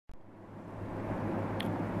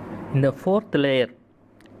இந்த fourth layer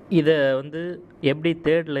இதை வந்து எப்படி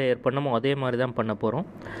தேர்ட் லேயர் பண்ணமோ அதே மாதிரி தான் பண்ண போகிறோம்.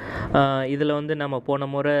 இதில் வந்து நம்ம போன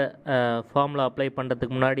முறை ஃபார்முலா அப்ளை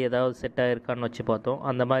பண்ணுறதுக்கு முன்னாடி ஏதாவது செட் ஆகிருக்கான்னு வச்சு பார்த்தோம்.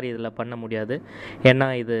 அந்த மாதிரி இதில் பண்ண முடியாது. ஏன்னா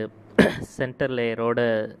இது சென்டர் லேயரோடு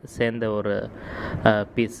சேர்ந்த ஒரு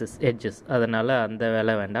பீசஸ் எட்ஜஸ், அதனால் அந்த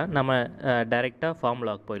வேலை வேண்டாம். நம்ம டைரெக்டாக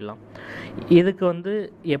ஃபார்முலாவுக்கு போயிடலாம். இதுக்கு வந்து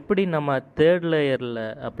எப்படி நம்ம தேர்ட் லேயரில்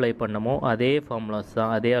அப்ளை பண்ணமோ அதே ஃபார்முலாஸ்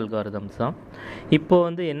தான், அதே அல்காரிதம்ஸ் தான். இப்போது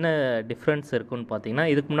வந்து என்ன டிஃப்ரென்ஸ் இருக்குன்னு பார்த்தீங்கன்னா,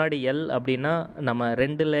 இதுக்கு முன்னாடி எல் அப்படின்னா நம்ம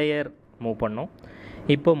 2 லேயர் மூவ் பண்ணோம்,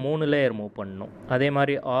 இப்போ 3 லேயர் மூவ் பண்ணணும். அதே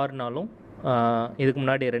மாதிரி ஆர்னாலும் இதுக்கு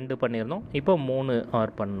முன்னாடி 2 பண்ணியிருந்தோம், இப்போ 3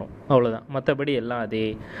 ஆர் பண்ணணும், அவ்வளோதான். மற்றபடி எல்லாம் அதே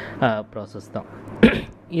ப்ராசஸ் தான்.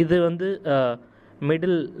 இது வந்து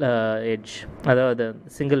மிடில் எட்ஜ், அதாவது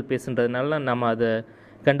சிங்கிள் பீஸ்ன்றதுனால நம்ம அதை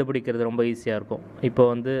கண்டுபிடிக்கிறது ரொம்ப ஈஸியாக இருக்கும். இப்போ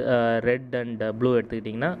வந்து ரெட் அண்ட் ப்ளூ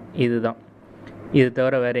எடுத்துக்கிட்டிங்கன்னா இதுதான், இது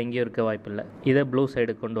தவிர வேறு எங்கேயும் இருக்க வாய்ப்பில்லை. இதை ப்ளூ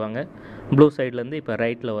சைடு கொண்டு வாங்க. ப்ளூ சைட்லேருந்து இப்போ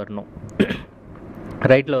ரைட்டில் வரணும்.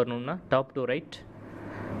 ரைட்டில் வரணும்னா top to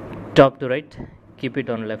right, keep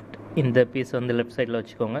it on left. இந்த பீஸ் வந்து லெஃப்ட் சைடில்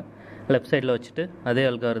வச்சுக்கோங்க. லெஃப்ட் சைடில் வச்சுட்டு அதே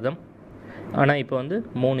அல்காரிதம், ஆனால் இப்போ வந்து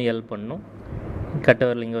 3 எல் பண்ணணும். கட்ட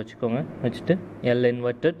வரலிங்க வச்சுக்கோங்க, வச்சுட்டு L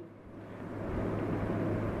inverted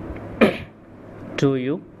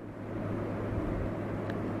 2u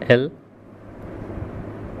L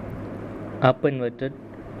up inverted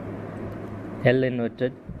L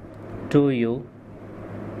inverted 2u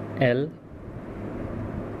L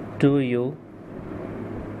 2u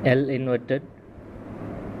L inverted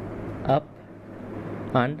up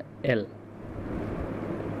and L.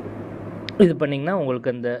 இது பண்ணிங்கன்னா உங்களுக்கு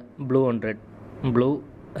அந்த ப்ளூ அண்ட்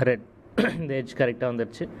ரெட் இந்த எட்ஜ் கரெக்டாக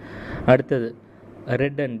வந்துடுச்சு. அடுத்தது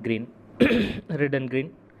ரெட் அண்ட்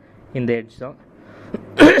க்ரீன் இந்த எட்ஜ் தான்.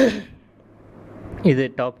 இது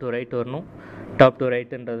டாப் டு ரைட் வரணும். Top to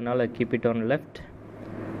ரைட்டுன்றதுனால keep it on left.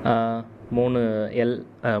 3 L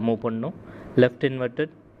move பண்ணணும். Left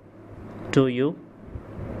inverted 2u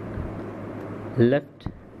left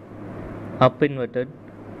up inverted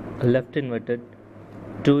left inverted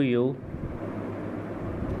 2u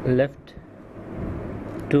left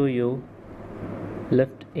 2u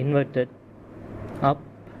left inverted up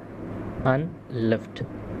and left.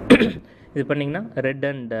 இது பண்ணிங்கன்னா red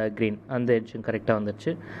and green அந்த எட்ஜும் கரெக்டாக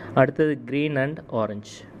வந்துடுச்சு. அடுத்தது க்ரீன் அண்ட்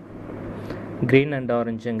ஆரஞ்சு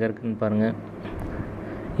எங்கே இருக்குதுன்னு பாருங்கள்,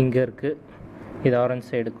 இங்கே இருக்குது. இது ஆரஞ்சு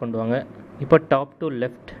சைடு கொண்டு வாங்க. இப்போ top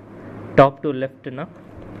to லெஃப்ட்னா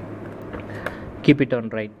keep it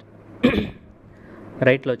on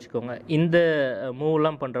ரைட்டில் வச்சுக்கோங்க. இந்த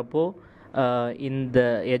மூவ்லாம் பண்ணுறப்போ இந்த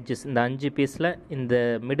எட்ஜஸ், இந்த 5 பீஸில் இந்த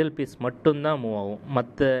மிடில் பீஸ் மட்டும்தான் மூவ் ஆகும்,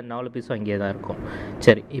 மற்ற 4 பீஸும் அங்கேயே தான் இருக்கும்.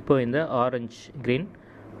 சரி, இப்போ இந்த orange green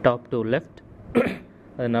top to left,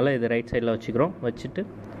 அதனால் இது ரைட் சைடில் வச்சுக்கிறோம். வச்சுட்டு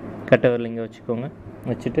கட்ட வரலிங்க வச்சுக்கோங்க.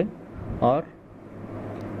 வச்சுட்டு R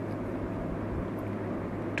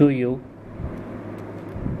 2u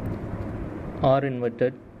R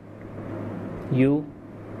inverted u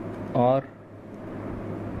R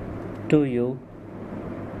 2u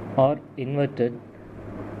R inverted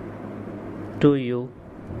 2u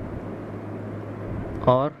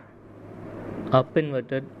R up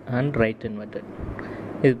inverted and right inverted.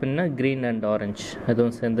 இது பண்ணால் க்ரீன் அண்ட் ஆரஞ்சு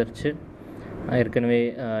அதுவும் சேர்ந்துருச்சு. ஏற்கனவே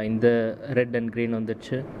இந்த ரெட் அண்ட் க்ரீன்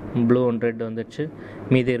வந்துடுச்சு, ப்ளூ அண்ட் ரெட் வந்துடுச்சு.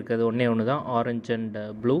 மீதி இருக்கிறது ஒன்று தான், ஆரஞ்சு அண்ட்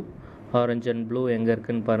ப்ளூ. எங்கே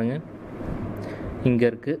இருக்குதுன்னு பாருங்கள், இங்கே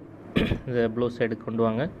இருக்குது. இந்த ப்ளூ சைடு கொண்டு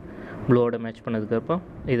வாங்க. ப்ளூவோட மேட்ச் பண்ணதுக்கப்புறம்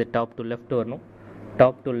இது டாப் டு லெஃப்ட் வரணும்.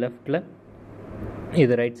 டாப் டு லெஃப்டில்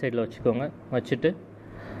இது ரைட் சைடில் வச்சுக்கோங்க. வச்சுட்டு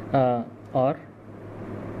R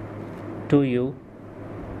 2u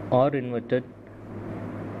R inverted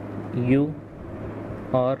u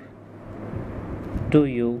R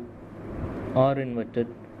 2u R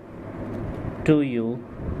inverted 2u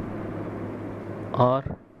R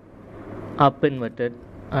up inverted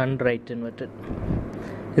and right inverted.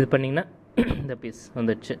 இது பண்ணிங்கன்னா இந்த பீஸ்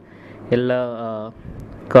வந்துடுச்சு. எல்லா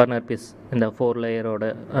கார்னர் பீஸ் இந்த 4 லேயரோட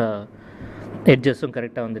எட்ஜஸும்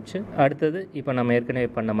கரெக்டாக வந்துடுச்சு. அடுத்தது இப்போ நம்ம ஏற்கனவே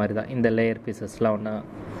பண்ண மாதிரி தான், இந்த லேயர் பீசஸ்லாம் ஒன்றா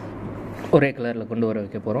ஒரே கலரில் கொண்டு வர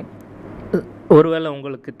வைக்க போகிறோம். ஒருவேளை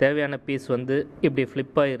உங்களுக்கு தேவையான பீஸ் வந்து இப்படி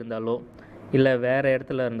ஃப்ளிப்பாக இருந்தாலோ இல்லை வேறு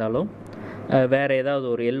இடத்துல இருந்தாலோ வேறு ஏதாவது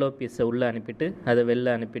ஒரு எல்லோ பீஸை உள்ளே அனுப்பிட்டு அதை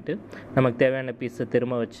வெளில அனுப்பிட்டு நமக்கு தேவையான பீஸை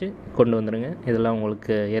திரும்ப வச்சு கொண்டு வந்துடுங்க. இதெல்லாம்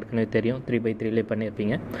உங்களுக்கு ஏற்கனவே தெரியும், 3x3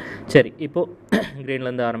 பண்ணியிருப்பீங்க. சரி, இப்போது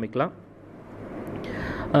க்ரீன்லேருந்து ஆரம்பிக்கலாம்.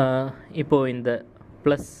 இப்போது இந்த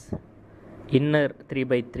ப்ளஸ் இன்னர்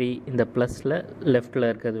 3x3 இந்த ப்ளஸில் லெஃப்டில்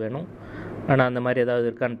இருக்கிறது வேணும். ஆனால் அந்த மாதிரி ஏதாவது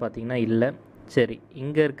இருக்கான்னு பார்த்தீங்கன்னா இல்லை. சரி,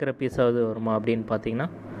 இங்கே இருக்கிற பீஸாவது வருமா அப்படின்னு பார்த்தீங்கன்னா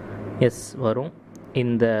எஸ் வரும்.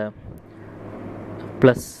 இந்த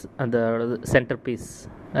ப்ளஸ் அந்த சென்டர் பீஸ்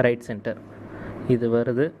ரைட் சென்டர் இது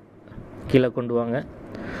வருது, கீழே கொண்டு வாங்க.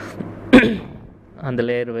 அந்த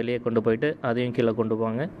லேயர் வெளியே கொண்டு போயிட்டு அதையும் கீழே கொண்டு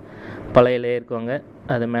போங்க. பழைய லேயருக்கு வாங்க,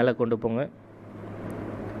 அதை மேலே கொண்டு போங்க.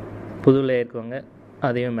 புது லேயருக்கு வாங்க,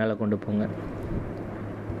 அதையும் மேலே கொண்டு போங்க.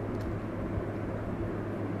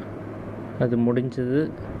 அது முடிஞ்சது.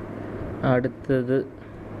 அடுத்தது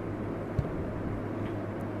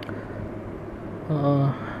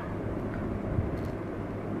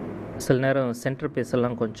சில நேரம் சென்டர் பீஸ்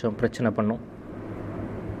எல்லாம் கொஞ்சம் பிரச்சனை பண்ணும்.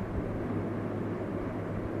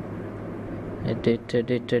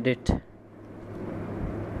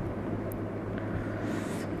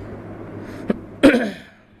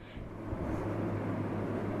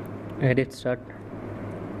 Edit start.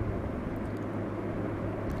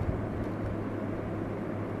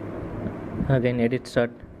 Again edit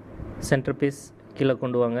start. Centre piece கீழே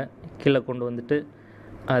கொண்டு வாங்க. கீழே கொண்டு வந்துட்டு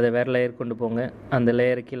அதை வேறு லேயர் கொண்டு போங்க. அந்த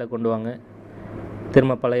லேயரை கீழே கொண்டு வாங்க.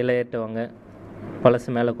 திரும்ப பழைய லேயர்கிட்ட வாங்க. பழசு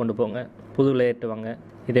மேலே கொண்டு போங்க. புது லேயர்கிட்ட வாங்க.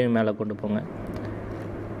 இதையும் மேலே கொண்டு போங்க.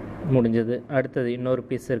 முடிஞ்சது. அடுத்தது இன்னொரு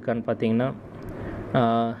பீஸ் இருக்கான்னு பார்த்தீங்கன்னா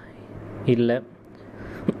இல்லை.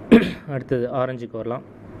 அடுத்தது ஆரஞ்சுக்கு வரலாம்.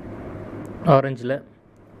 ஆரஞ்சில்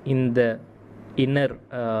இந்த inner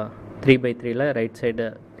 3x3 right side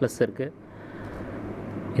plus இருக்குது.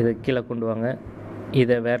 இதை கீழே கொண்டு வாங்க.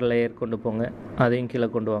 இதை வேறு லேயர் கொண்டு போங்க. அதையும் கீழே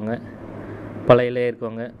கொண்டு வாங்க. பழைய லேயருக்கு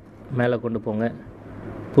வாங்க, மேலே கொண்டு போங்க.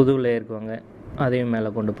 புது லேயருக்கு வாங்க, அதையும் மேலே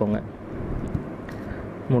கொண்டு போங்க.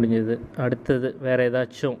 முடிஞ்சது. அடுத்தது வேறு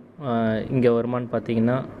ஏதாச்சும் இங்கே வருமானு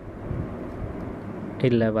பார்த்தீங்கன்னா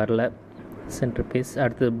இல்லை, வரல சென்டர் பீஸ்.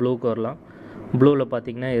 அடுத்தது ப்ளூக்கு வரலாம். ப்ளூவில்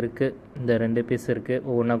பார்த்தீங்கன்னா இருக்குது, இந்த 2 பீஸ் இருக்குது.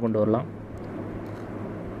 ஒவ்வொன்றா கொண்டு வரலாம்.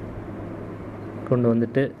 கொண்டு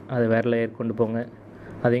வந்துட்டு அதை வேறு லேயர் கொண்டு போங்க.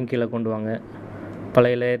 அதையும் கீழே கொண்டு வாங்க.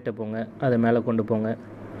 பழைய லேயர்கிட்ட போங்க, அதை மேலே கொண்டு போங்க.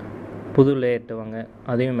 புது லேயர்கிட்ட வாங்க,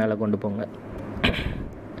 அதையும் மேலே கொண்டு போங்க.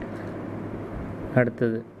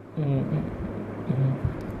 அடுத்தது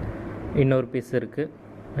இன்னொரு பீஸ் இருக்குது,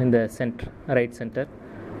 இந்த ரைட் சென்டர்.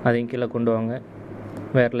 அதையும் கீழே கொண்டு வாங்க.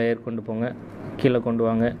 வேறு லேயர் கொண்டு போங்க. கீழே கொண்டு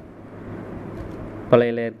வாங்க.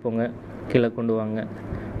 பழைய லேயர் போங்க. கீழே கொண்டு வாங்க.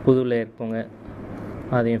 புது லேயர் போங்க.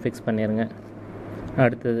 அதையும் ஃபிக்ஸ் பண்ணிடுங்க.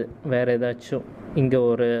 அடுத்தது வேறு ஏதாச்சும் இங்கே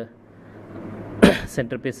ஒரு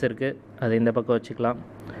சென்டர் பீஸ் இருக்குது, அதை இந்த பக்கம் வச்சுக்கலாம்.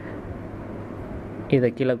 இதை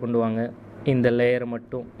கீழே கொண்டு வாங்க. இந்த லேயரை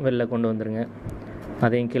மட்டும் வெளில கொண்டு வந்துடுங்க.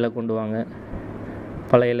 அதையும் கீழே கொண்டு வாங்க.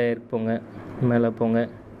 பழைய லேயருக்கு போங்க, மேலே போங்க.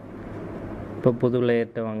 இப்போ புது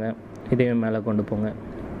லேயர்கிட்ட வாங்க. இதையும் மேலே கொண்டு போங்க.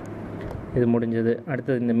 இது முடிஞ்சது.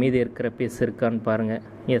 அடுத்தது இந்த மீதி இருக்கிற பீஸ் இருக்கான்னு பாருங்கள்.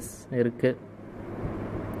 எஸ் இருக்குது.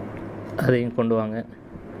 அதையும் கொண்டு வாங்க.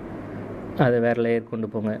 அதை வேறு லேயர் கொண்டு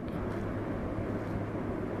போங்க.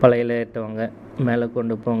 பழைய லேயர்கிட்ட வாங்க, மேலே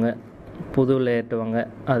கொண்டு போங்க. புது லேயர்கிட்ட வாங்க,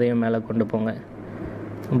 அதையும் மேலே கொண்டு போங்க.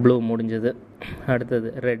 ப்ளூ முடிஞ்சது. அடுத்தது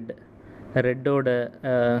ரெட்டோட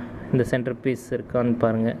இந்த சென்டர் பீஸ் இருக்கான்னு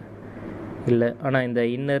பாருங்கள். இல்லை, ஆனால் இந்த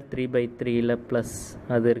இன்னர் 3x3 ப்ளஸ்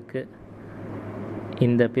அது இருக்குது.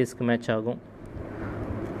 இந்த பீஸ்க்கு மேட்ச் ஆகும்.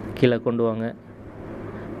 கீழே கொண்டு வாங்க.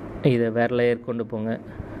 இதை வேறு லேயர் கொண்டு போங்க.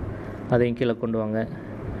 அதையும் கீழே கொண்டு வாங்க.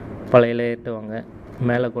 பழைய லேயர்கிட்ட வாங்க,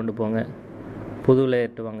 மேலே கொண்டு போங்க. புது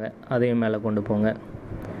லேயர்கிட்ட வாங்க, அதையும் மேலே கொண்டு போங்க.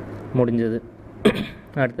 முடிஞ்சது.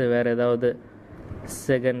 அடுத்து வேறு ஏதாவது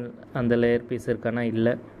செகண்ட் அந்த லேயர் பீஸ் இருக்கானா?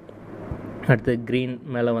 இல்லை. அடுத்து க்ரீன்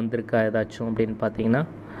மேலே வந்திருக்கா ஏதாச்சும் அப்படின்னு பார்த்தீங்கன்னா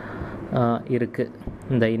இருக்குது.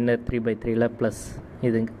 இந்த இன்னர் 3x3 ப்ளஸ்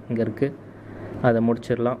இது இங்கே இருக்குது. அதை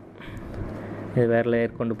முடிச்சிடலாம். இது வேறு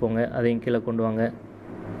லேயர் கொண்டு போங்க. அதையும் கீழே கொண்டு வாங்க.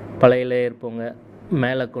 பழைய லேயர் போங்க,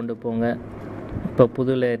 மேலே கொண்டு போங்க. இப்போ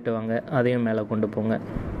புது லேயர்கிட்ட வாங்க, அதையும் மேலே கொண்டு போங்க.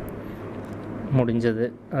 முடிஞ்சது.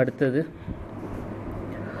 அடுத்தது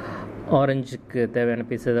ஆரஞ்சுக்கு தேவையான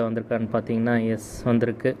பீஸ் எதாவது வந்திருக்கான்னு பார்த்தீங்கன்னா எஸ்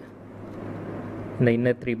வந்திருக்கு. இந்த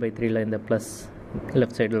இன்னர் 3x3 இந்த ப்ளஸ்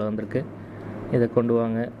லெஃப்ட் சைடில் வந்திருக்கு. இதை கொண்டு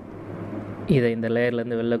வாங்க. இதை இந்த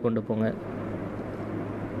லேயர்லேருந்து வெளில கொண்டு போங்க.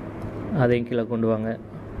 அதையும் கீழே கொண்டு வாங்க.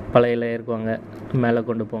 பழைய லேயருக்கு வாங்க, மேலே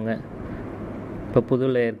கொண்டு போங்க. இப்போ புது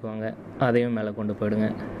லேயருக்கு வாங்க, அதையும் மேலே கொண்டு போயிடுங்க.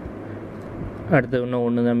 அடுத்து இன்னும்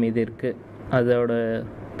ஒன்று தான் மீதி இருக்குது. அதோட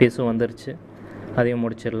பீஸும் வந்துருச்சு. அதையும்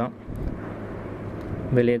முடிச்சிடலாம்.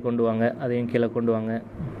 வெளியே கொண்டு வாங்க. அதையும் கீழே கொண்டு வாங்க.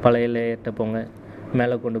 பழைய லேயர்கிட்ட போங்க,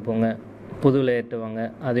 மேலே கொண்டு போங்க. புது லேயர்கிட்ட வாங்க,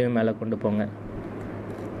 அதையும் மேலே கொண்டு போங்க.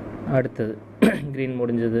 அடுத்தது க்ரீன்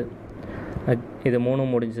முடிஞ்சது. இது 3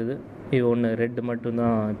 முடிஞ்சது. இது ஒன்று ரெட்டு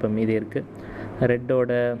மட்டும்தான் இப்போ மீதி இருக்குது.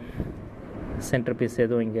 ரெட்டோட சென்டர் பீஸ்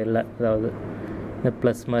எதுவும் இங்கே இல்லை, அதாவது இந்த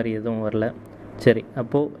ப்ளஸ் மாதிரி எதுவும் வரல. சரி,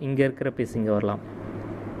 அப்போது இங்கே இருக்கிற பீஸ் இங்கே வரலாம்.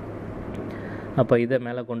 அப்போ இதை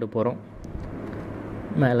மேலே கொண்டு போகிறோம்.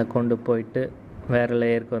 மேலே கொண்டு போயிட்டு வேறு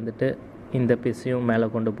லேயருக்கு வந்துட்டு இந்த பீஸையும் மேலே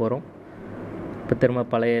கொண்டு போகிறோம். இப்போ திரும்ப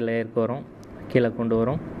பழைய லேயருக்கு வரும், கீழே கொண்டு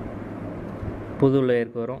வரும், புது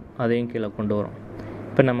லேயருக்கு வரும், அதையும் கீழே கொண்டு வரும்.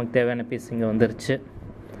 இப்போ நமக்கு தேவையான பீஸ் இங்கே வந்துருச்சு,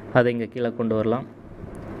 அதை இங்கே கீழே கொண்டு வரலாம்,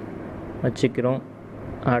 வச்சுக்கிறோம்.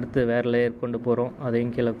 அடுத்து வேறு லேயர் கொண்டு போகிறோம்,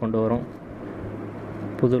 அதையும் கீழே கொண்டு வரோம்,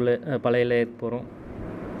 பழைய லேயருக்கு போகிறோம்,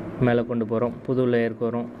 மேலே கொண்டு போகிறோம், புது லேயருக்கு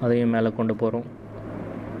வரும், அதையும் மேலே கொண்டு போகிறோம்.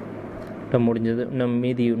 இப்போ முடிஞ்சது. இன்னும்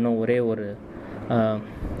மீதி இன்னும் ஒரே ஒரு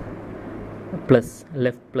ப்ளஸ்,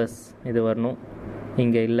 லெஃப்ட் ப்ளஸ் இது வரணும்.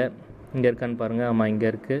 இங்கே இல்லை, இங்கே இருக்கான்னு பாருங்கள். ஆமாம், இங்கே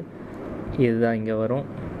இருக்குது. இதுதான் இங்கே வரும்.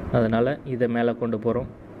 அதனால் இதை மேலே கொண்டு போகிறோம்.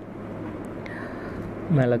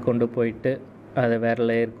 மேலே கொண்டு போயிட்டு அதை வேறு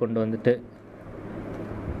லேயர் கொண்டு வந்துட்டு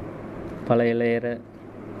பழைய லேயரை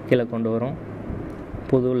கீழே கொண்டு வரோம்,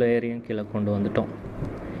 புது லேயரையும் கீழே கொண்டு வந்துட்டோம்.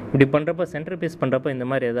 இப்படி பண்ணுறப்ப, சென்டர் பீஸ் பண்ணுறப்ப இந்த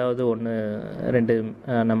மாதிரி ஏதாவது 1-2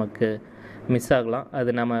 நமக்கு மிஸ் ஆகலாம்.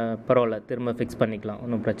 அது நம்ம பரவாயில்ல, திரும்ப ஃபிக்ஸ் பண்ணிக்கலாம்,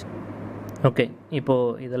 ஒன்றும் பிரச்சனை. ஓகே,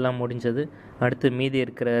 இப்போது இதெல்லாம் முடிஞ்சது. அடுத்து மீதி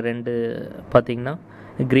இருக்கிற 2 பார்த்திங்கன்னா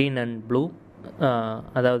க்ரீன் அண்ட் ப்ளூ.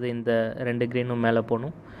 அதாவது இந்த 2 க்ரீனும் மேலே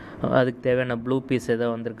போகணும். அதுக்கு தேவையான ப்ளூ பீஸ்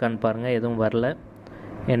எதாவது வந்திருக்கான்னு பாருங்கள். எதுவும் வரல,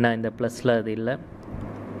 ஏன்னா இந்த ப்ளஸில் அது இல்லை,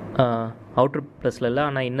 அவுட்ரு ப்ளஸில் இல்லை,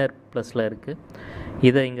 ஆனால் இன்னர் ப்ளஸில் இருக்குது.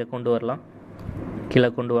 இதை இங்கே கொண்டு வரலாம்,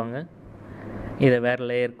 கீழே கொண்டு வாங்க. இதை வேறு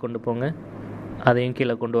லேயர் கொண்டு போங்க, அதையும்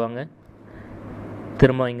கீழே கொண்டு வாங்க.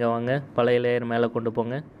 திரும்ப இங்கே வாங்க, பழைய லேயர் மேலே கொண்டு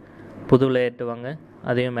போங்க, புது லேயர்ட்டு வாங்க,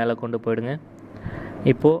 அதையும் மேலே கொண்டு போயிடுங்க.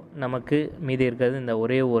 இப்போது நமக்கு மீதி இருக்கிறது இந்த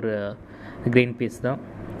ஒரே ஒரு க்ரீன் பீஸ் தான்.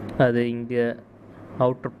 அது இங்கே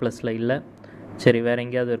அவுட்டர் ப்ளஸில் இல்லை. சரி, வேறு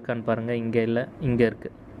எங்கேயாவது இருக்கான்னு பாருங்கள். இங்கே இல்லை, இங்கே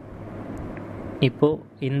இருக்குது. இப்போது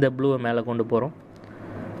இந்த ப்ளூவை மேலே கொண்டு போகிறோம்.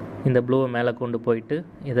 இந்த ப்ளூவை மேலே கொண்டு போயிட்டு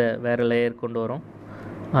இதை வேறு லேயர் கொண்டு வரோம்,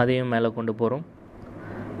 அதையும் மேலே கொண்டு போகிறோம்,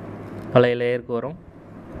 பழைய லேயருக்கு வரும்,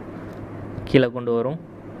 கீழே கொண்டு வரும்,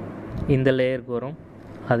 இந்த லேயருக்கு வரும்,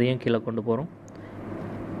 அதையும் கீழே கொண்டு போகிறோம்.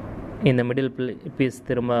 இந்த மிடில் பீஸ்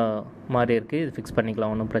திரும்ப மாறி இருக்குது, இது ஃபிக்ஸ்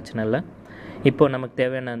பண்ணிக்கலாம், ஒன்றும் பிரச்சனை இல்லை. இப்போ நமக்கு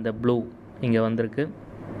தேவையான அந்த ப்ளூ இங்கே வந்திருக்கு,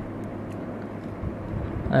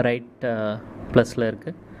 ரைட் ப்ளஸில்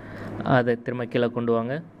இருக்குது. அதை திரும்ப கீழே கொண்டு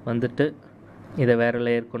வாங்க. வந்துட்டு இதை வேறு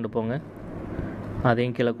லேயர் கொண்டு போங்க,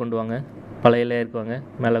 அதையும் கீழே கொண்டு வாங்க, பழைய லேயருக்கு வாங்க,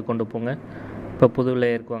 மேலே கொண்டு போங்க. இப்போ புது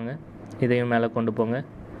லேயருக்கு வாங்க, இதையும் மேலே கொண்டு போங்க.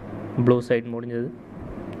 ப்ளூ சைட் முடிஞ்சது,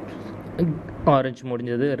 ஆரஞ்சு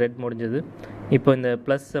முடிஞ்சது, ரெட் முடிஞ்சது. இப்போ இந்த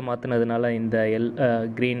ப்ளஸ்ஸை மாற்றினதுனால இந்த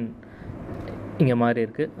க்ரீன் இங்கே மாறி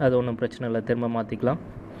இருக்குது. அது ஒன்றும் பிரச்சனை இல்லை, திரும்ப மாற்றிக்கலாம்.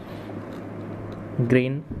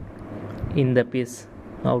 க்ரீன், இந்த peace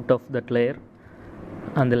out of that layer,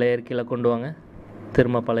 அந்த லேயர் கீழே கொண்டு வாங்க.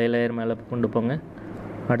 திரும்ப பழைய லேயர் மேலே கொண்டு போங்க.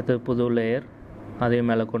 அடுத்து புது லேயர், அதையும்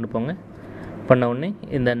மேலே கொண்டு போங்க. பண்ண உடனே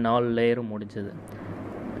இந்த 4 லேயரும் முடிஞ்சது.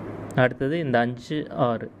 அடுத்தது இந்த 5,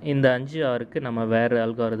 6. இந்த 5, 6க்கு நம்ம வேறு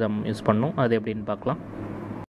அல்காரிதம் யூஸ் பண்ணோம். அது எப்படின்னு பார்க்கலாம்.